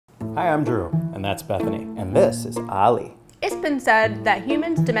Hi, I'm Drew, and that's Bethany, and this is Ali. It's been said that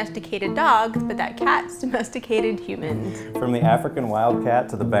humans domesticated dogs, but that cats domesticated humans. From the African wildcat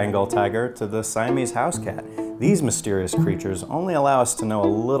to the Bengal tiger to the Siamese house cat, these mysterious creatures only allow us to know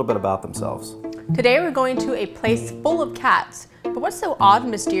a little bit about themselves. Today we're going to a place full of cats, but what's so odd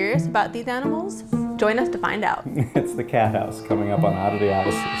and mysterious about these animals? Join us to find out. It's the cat house coming up on Oddity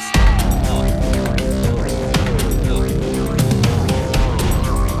Odysseys.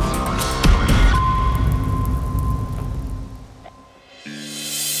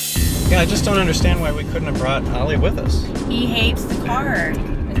 Yeah, I just don't understand why we couldn't have brought Ollie with us. He hates the car. It's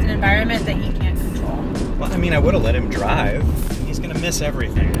an environment that he can't control. Well, I mean, I would have let him drive. He's gonna miss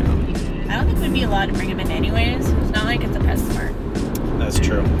everything now. I don't think we'd be allowed to bring him in anyways. It's not like it's a PetSmart. That's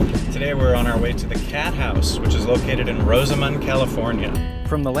true. Today we're on our way to the Cat House, which is located in Rosamond, California.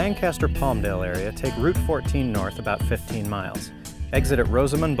 From the Lancaster-Palmdale area, take Route 14 north about 15 miles. Exit at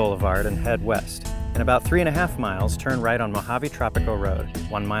Rosamond Boulevard and head west. In about 3.5 miles, turn right on Mojave Tropico Road.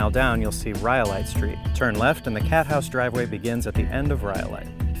 1 mile down, you'll see Rhyolite Street. Turn left and the Cat House driveway begins at the end of Rhyolite.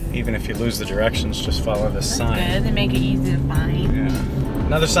 Even if you lose the directions, just follow this sign. That's good. They make it easy to find. Yeah.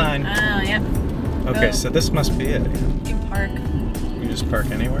 Another sign. Oh, yep. Okay, Go. so this must be it. You can park. You just park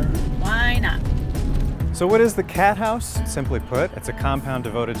anywhere? Why not? So what is the Cat House? Simply put, it's a compound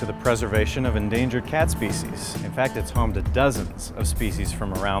devoted to the preservation of endangered cat species. In fact, it's home to dozens of species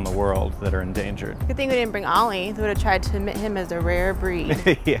from around the world that are endangered. Good thing we didn't bring Ollie. They would have tried to admit him as a rare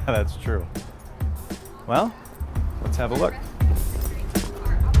breed. Yeah, that's true. Well, let's have a look.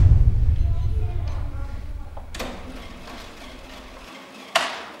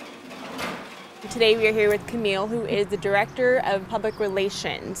 Today we are here with Camille, who is the Director of Public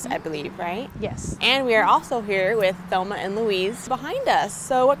Relations, I believe, right? Yes. And we are also here with Thelma and Louise behind us.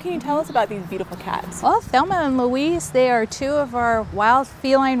 So what can you tell us about these beautiful cats? Well, Thelma and Louise, they are two of our wild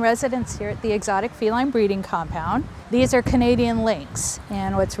feline residents here at the Exotic Feline Breeding Compound. These are Canadian lynx,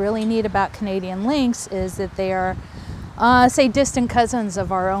 and what's really neat about Canadian lynx is that they are say distant cousins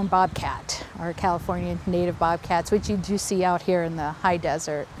of our own bobcat, our California native bobcats, which you do see out here in the high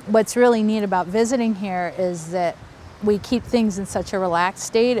desert. What's really neat about visiting here is that we keep things in such a relaxed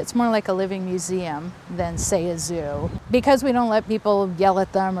state. It's more like a living museum than, say, a zoo. Because we don't let people yell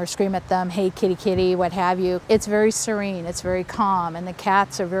at them or scream at them, hey, kitty, kitty, what have you. It's very serene, it's very calm, and the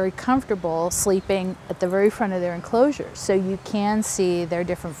cats are very comfortable sleeping at the very front of their enclosures. So you can see their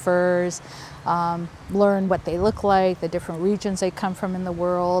different furs, learn what they look like, the different regions they come from in the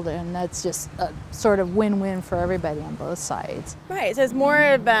world, and that's just a sort of win-win for everybody on both sides. Right, so it's more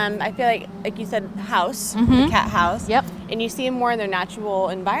of, I feel like you said, house, the cat house. Yep. And you see them more in their natural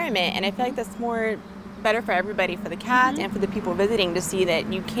environment, and I feel like that's more better for everybody, for the cats and for the people visiting, to see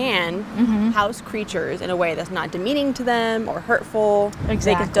that you can house creatures in a way that's not demeaning to them or hurtful. Exactly.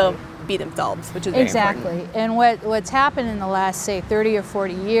 They can still be themselves, which is very important. And what's happened in the last, say, 30 or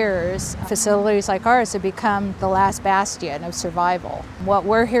 40 years, facilities like ours have become the last bastion of survival. What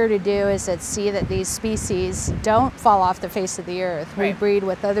we're here to do is to see that these species don't fall off the face of the earth. Right. We breed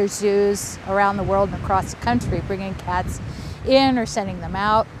with other zoos around the world and across the country, bringing cats in or sending them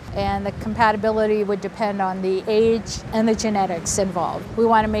out. And the compatibility would depend on the age and the genetics involved. We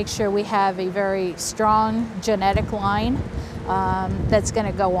want to make sure we have a very strong genetic line that's going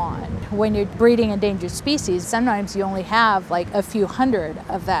to go on. When you're breeding endangered species, sometimes you only have like a few hundred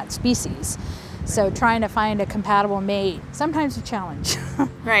of that species. So trying to find a compatible mate, sometimes a challenge.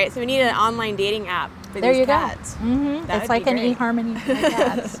 Right, so we need an online dating app for there these you cats. Go. It's like an eHarmony for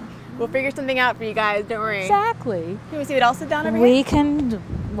cats. We'll figure something out for you guys, don't worry. Exactly. Can we see what else is down over here? We can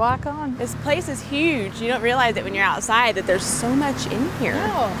walk on. This place is huge. You don't realize it when you're outside that there's so much in here.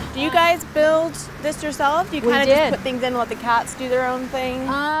 No. Do you guys build this yourself? Do you kind of just put things in and let the cats do their own thing?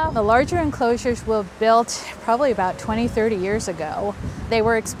 The larger enclosures were built probably about 20, 30 years ago. They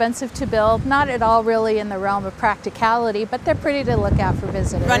were expensive to build, not at all really in the realm of practicality, but they're pretty to look at for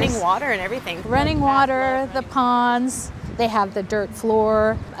visitors. Running water and everything. Running water, the ponds. They have the dirt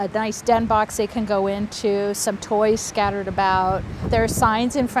floor, a nice den box they can go into, some toys scattered about. There are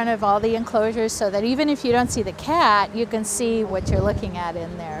signs in front of all the enclosures so that even if you don't see the cat, you can see what you're looking at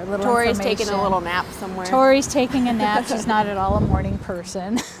in there. Tori's taking a little nap somewhere. Tori's taking a nap. She's not at all a morning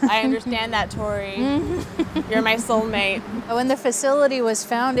person. I understand that, Tori. You're my soulmate. When the facility was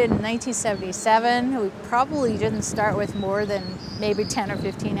founded in 1977, we probably didn't start with more than maybe 10 or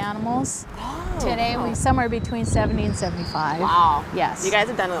 15 animals. Today, we're somewhere between 70 and 75. Wow. Yes. You guys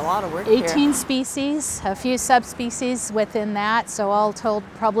have done a lot of work 18 here. species, a few subspecies within that, so all told,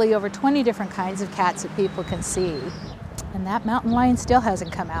 probably over 20 different kinds of cats that people can see. And that mountain lion still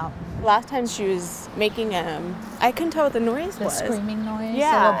hasn't come out. Last time she was making I couldn't tell what the noise was. The screaming noise,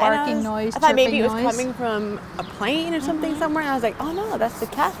 yeah, the barking noise, I thought maybe it was noise. coming from a plane or something somewhere, and I was like, oh no, that's the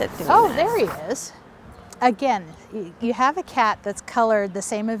cat that's doing Oh, this. there he is. Again, you have a cat that's colored the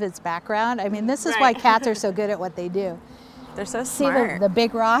same as its background. I mean, this is why cats are so good at what they do. They're so See smart. the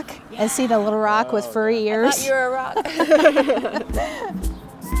big rock and see the little rock with furry ears? I thought you were a rock.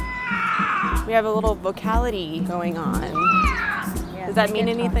 We have a little vocality going on. Does that mean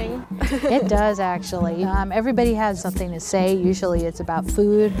anything? It does, actually. Everybody has something to say. Usually it's about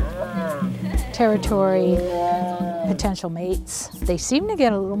food, territory, potential mates. They seem to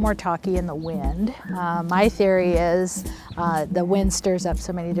get a little more talky in the wind. My theory is the wind stirs up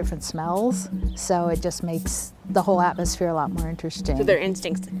so many different smells, so it just makes the whole atmosphere a lot more interesting. So their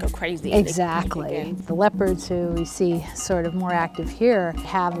instincts go crazy. Exactly. The leopards, who we see sort of more active here,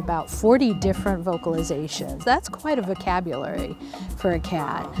 have about 40 different vocalizations. That's quite a vocabulary for a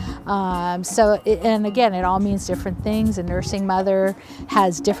cat. And again, it all means different things. A nursing mother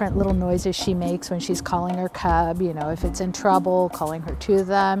has different little noises she makes when she's calling her cub. You know, if it's in trouble, calling her to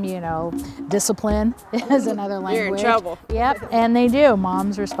them. You know, discipline is another language. You're in trouble. Yep, and they do.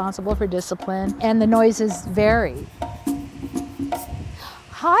 Mom's responsible for discipline, and the noises vary.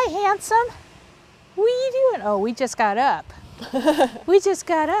 Hi, handsome. What are you doing? Oh, we just got up. We just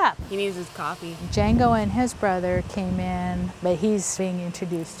got up. He needs his coffee. Django and his brother came in, but he's being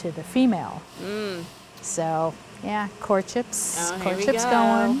introduced to the female. So, yeah, courtships. Oh, Courtship's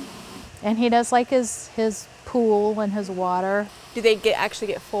going. And he does like his pool and his water. Do they actually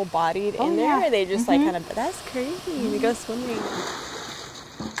get full-bodied in there? yeah. Or they just like kind of, that's crazy. They go swimming.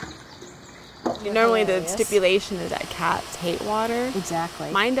 Normally the stipulation is that cats hate water.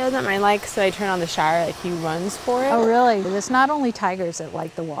 Exactly. Mine doesn't. Mine likes, so I turn on the shower, like he runs for it. Oh, really? It's not only tigers that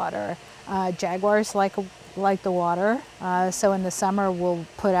like the water. Jaguars like the water. So in the summer we'll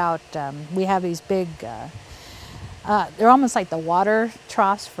put out, we have these big, they're almost like the water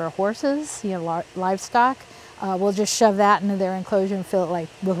troughs for horses, you know, livestock. We'll just shove that into their enclosure and fill it like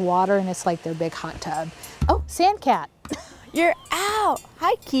with water, and it's like their big hot tub. Oh, sand cat. You're out.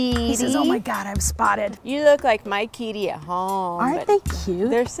 Hi, Kitty. He says, oh my God, I'm spotted. You look like my kitty at home. Aren't they cute?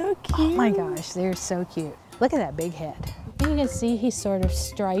 They're so cute. Oh my gosh, they're so cute. Look at that big head. You can see he's sort of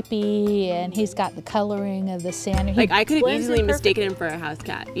stripy, and he's got the coloring of the sand. Like, I could have easily mistaken him for a house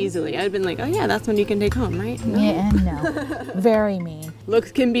cat. Easily. I'd been like, oh yeah, that's one you can take home, right? No. Yeah, no. Very mean.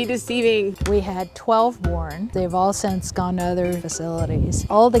 Looks can be deceiving. We had 12 born. They've all since gone to other facilities.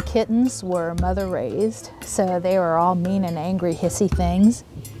 All the kittens were mother raised, so they were all mean and angry, hissy things.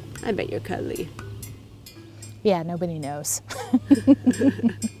 I bet you're cuddly. Yeah, nobody knows.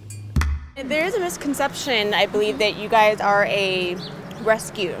 There is a misconception, I believe, that you guys are a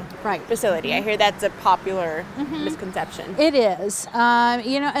rescue facility. I hear that's a popular misconception. It is,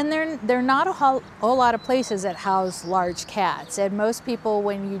 you know, and there are not a whole lot of places that house large cats. And most people,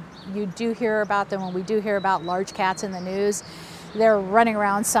 when you do hear about them, when we do hear about large cats in the news, they're running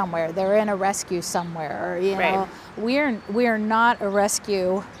around somewhere. They're in a rescue somewhere. You know, we are not a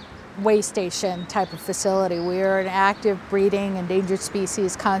rescue way station type of facility. We are an active breeding, endangered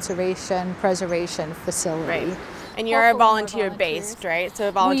species conservation, preservation facility. Right. And you're a volunteer-based, right? So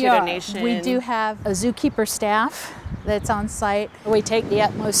a volunteer donation. We do have a zookeeper staff that's on site. We take the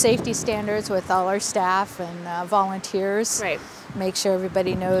utmost safety standards with all our staff and volunteers. Right. Make sure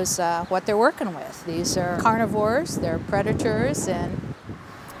everybody knows what they're working with. These are carnivores, they're predators, and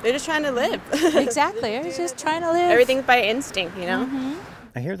they're just trying to live. Exactly, they're just trying to live. Everything's by instinct, you know?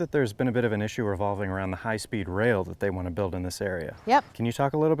 I hear that there's been a bit of an issue revolving around the high-speed rail that they want to build in this area. Yep. Can you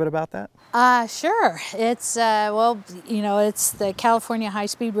talk a little bit about that? Sure. It's, well, you know, it's the California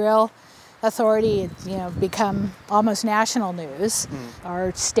High-Speed Rail Authority. It's, you know, become almost national news.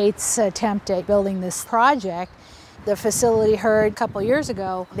 Our state's attempt at building this project, the facility heard a couple years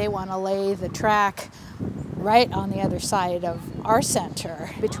ago, they want to lay the track right on the other side of our center,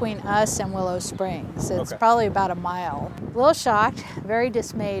 between us and Willow Springs. It's probably about a mile. A little shocked, very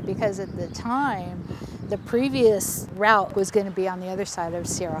dismayed, because at the time, the previous route was going to be on the other side of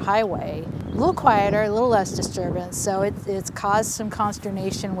Sierra Highway. A little quieter, a little less disturbance, so it's caused some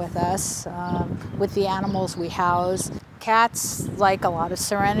consternation with us, with the animals we house. Cats like a lot of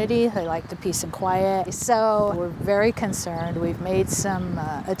serenity, they like the peace and quiet, so we're very concerned. We've made some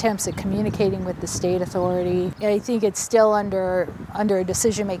attempts at communicating with the state authority. I think it's still under a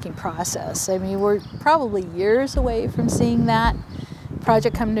decision-making process. I mean, we're probably years away from seeing that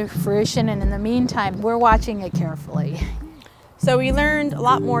project come to fruition, and in the meantime, we're watching it carefully. So we learned a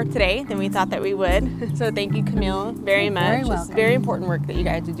lot more today than we thought that we would. So thank you, Camille, very much. Very welcome. It's very important work that you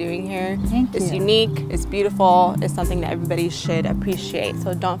guys are doing here. Thank It's you. unique, it's beautiful, it's something that everybody should appreciate.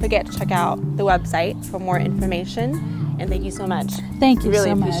 So don't forget to check out the website for more information. And thank you so much. Thank you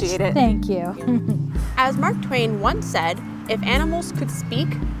really so much. appreciate it. Thank you. As Mark Twain once said, if animals could speak,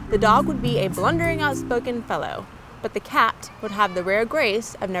 the dog would be a blundering, outspoken fellow. But the cat would have the rare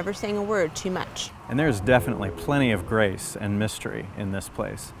grace of never saying a word too much. And there's definitely plenty of grace and mystery in this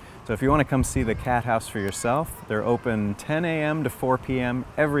place. So if you want to come see the Cat House for yourself, they're open 10 a.m. to 4 p.m.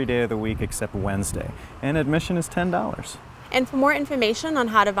 every day of the week except Wednesday. And admission is $10. And for more information on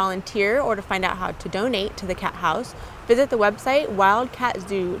how to volunteer or to find out how to donate to the Cat House, visit the website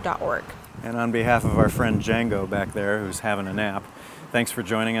wildcatzoo.org. And on behalf of our friend Django back there who's having a nap, thanks for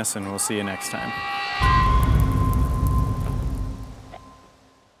joining us and we'll see you next time.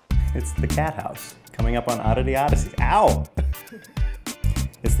 It's the Cat House, coming up on Oddity Odysseys. Ow!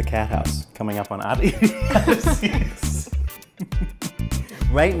 It's the Cat House, coming up on Oddity Odysseys.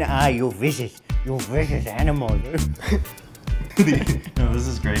 Right in the eye, you vicious animal. No, this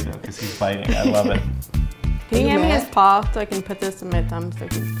is great though, because he's biting. I love it. Can you hand me his paw so I can put this in my thumb so I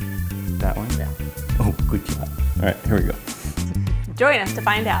can... That one? Yeah. Oh, good job. All right, here we go. Join us to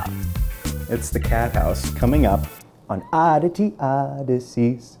find out. It's the Cat House, coming up on Oddity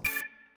Odysseys.